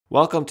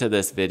Welcome to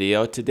this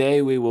video.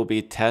 Today we will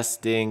be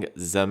testing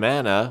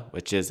Zemana,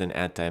 which is an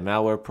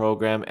anti-malware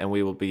program, and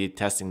we will be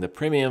testing the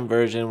premium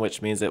version,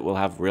 which means it will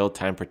have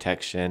real-time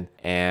protection.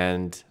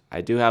 And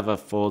I do have a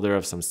folder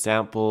of some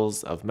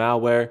samples of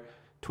malware,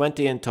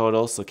 20 in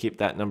total, so keep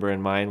that number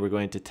in mind. We're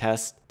going to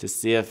test to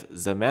see if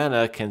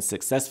Zemana can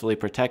successfully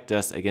protect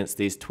us against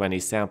these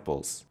 20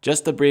 samples.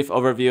 Just a brief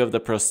overview of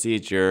the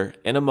procedure.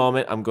 In a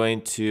moment, I'm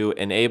going to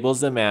enable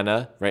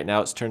Zemana. Right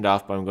now it's turned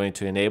off, but I'm going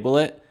to enable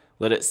it.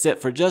 Let it sit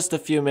for just a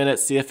few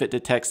minutes, see if it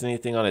detects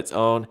anything on its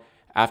own,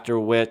 after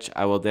which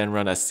I will then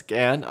run a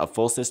scan, a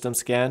full system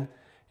scan,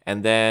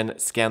 and then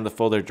scan the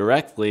folder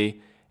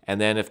directly.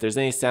 And then if there's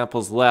any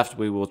samples left,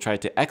 we will try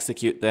to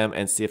execute them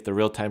and see if the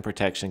real-time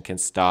protection can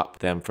stop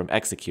them from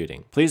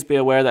executing. Please be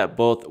aware that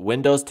both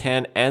Windows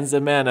 10 and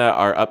Zemana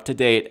are up to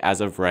date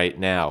as of right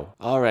now.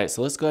 Alright,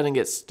 so let's go ahead and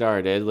get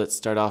started. Let's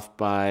start off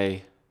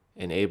by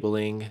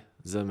enabling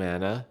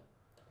Zemana.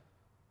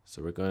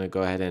 So we're going to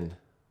go ahead and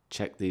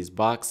check these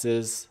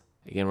boxes.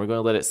 Again, we're going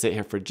to let it sit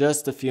here for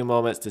just a few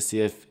moments to see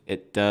if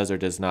it does or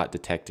does not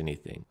detect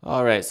anything.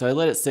 Alright, so I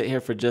let it sit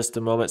here for just a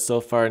moment.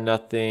 So far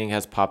nothing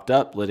has popped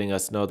up letting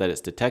us know that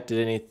it's detected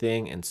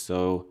anything. And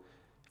so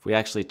if we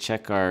actually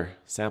check our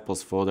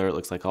samples folder, it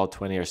looks like all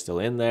 20 are still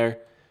in there.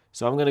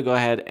 So I'm going to go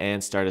ahead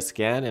and start a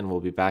scan, and we'll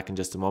be back in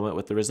just a moment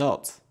with the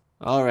results.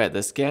 Alright,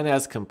 the scan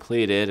has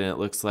completed and it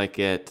looks like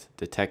it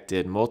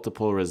detected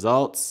multiple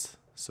results.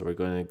 So we're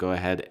going to go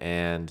ahead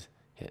and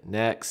hit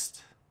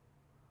next.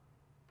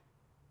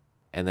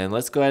 And then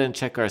let's go ahead and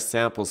check our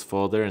samples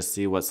folder and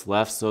see what's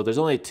left. So there's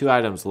only 2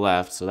 items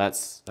left, so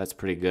that's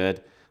pretty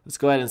good. Let's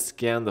go ahead and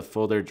scan the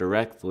folder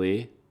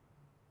directly.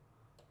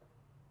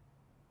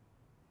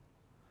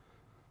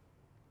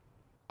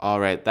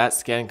 Alright, that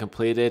scan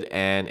completed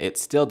and it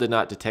still did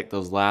not detect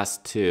those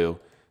last 2.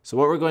 So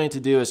what we're going to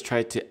do is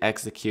try to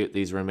execute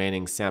these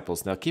remaining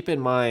samples. Now keep in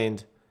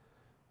mind,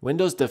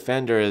 Windows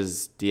Defender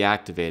is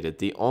deactivated.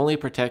 The only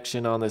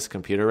protection on this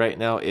computer right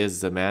now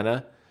is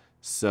Zemana.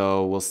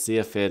 So we'll see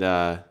if it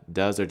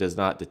does or does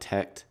not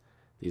detect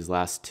these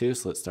last 2.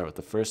 So let's start with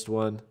the first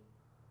one.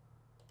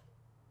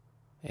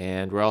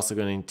 And we're also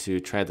going to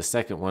try the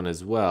second one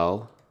as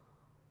well.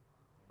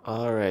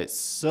 Alright,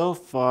 so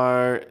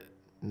far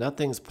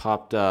nothing's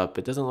popped up.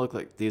 It doesn't look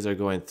like these are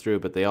going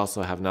through, but they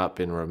also have not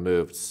been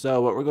removed.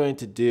 So what we're going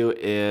to do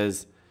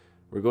is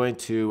we're going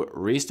to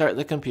restart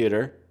the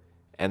computer,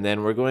 and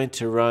then we're going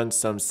to run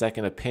some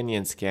second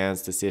opinion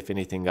scans to see if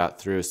anything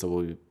got through. So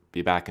we'll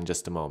be back in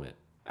just a moment.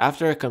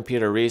 After a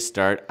computer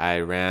restart, I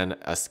ran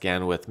a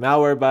scan with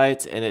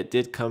Malwarebytes, and it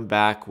did come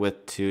back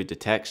with 2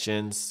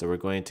 detections. So we're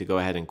going to go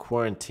ahead and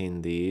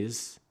quarantine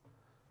these.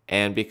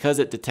 And because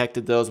it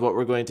detected those, what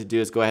we're going to do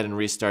is go ahead and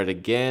restart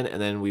again,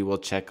 and then we will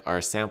check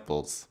our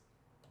samples.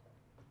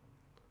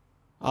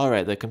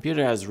 Alright, the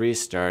computer has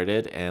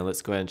restarted, and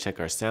let's go ahead and check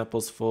our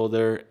samples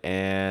folder,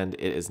 and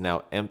it is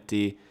now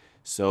empty.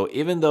 So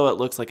even though it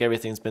looks like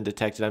everything's been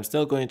detected, I'm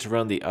still going to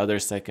run the other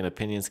second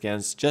opinion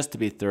scans just to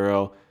be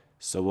thorough.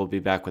 So we'll be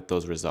back with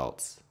those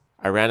results.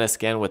 I ran a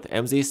scan with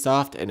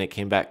MZSoft and it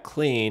came back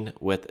clean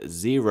with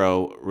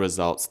 0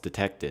 results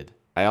detected.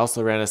 I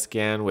also ran a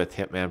scan with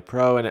Hitman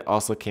Pro and it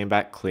also came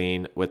back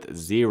clean with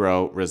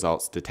 0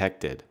 results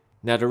detected.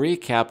 Now to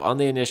recap, on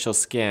the initial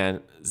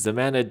scan,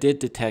 Zemana did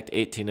detect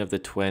 18 of the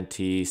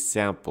 20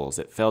 samples.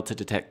 It failed to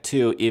detect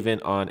 2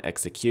 even on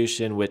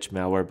execution, which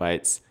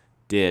Malwarebytes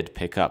did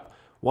pick up.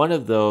 One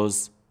of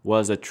those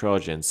was a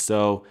Trojan.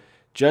 So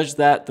judge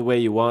that the way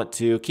you want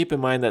to. Keep in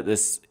mind that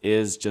this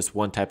is just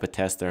one type of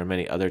test. There are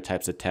many other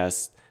types of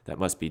tests that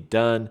must be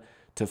done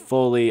to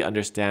fully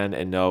understand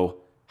and know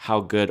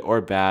how good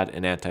or bad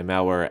an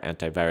anti-malware or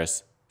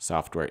antivirus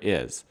software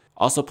is.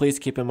 Also, please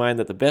keep in mind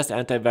that the best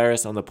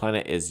antivirus on the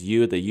planet is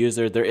you, the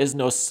user. There is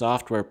no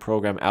software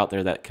program out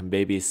there that can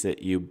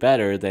babysit you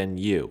better than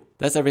you.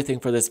 That's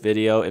everything for this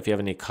video. If you have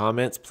any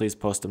comments, please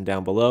post them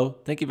down below.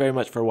 Thank you very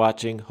much for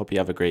watching. Hope you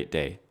have a great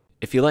day.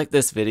 If you like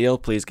this video,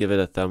 please give it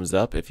a thumbs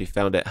up. If you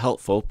found it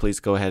helpful,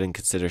 please go ahead and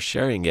consider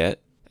sharing it.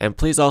 And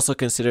please also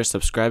consider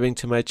subscribing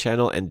to my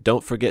channel, and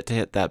don't forget to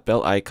hit that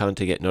bell icon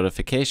to get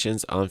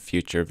notifications on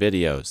future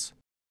videos.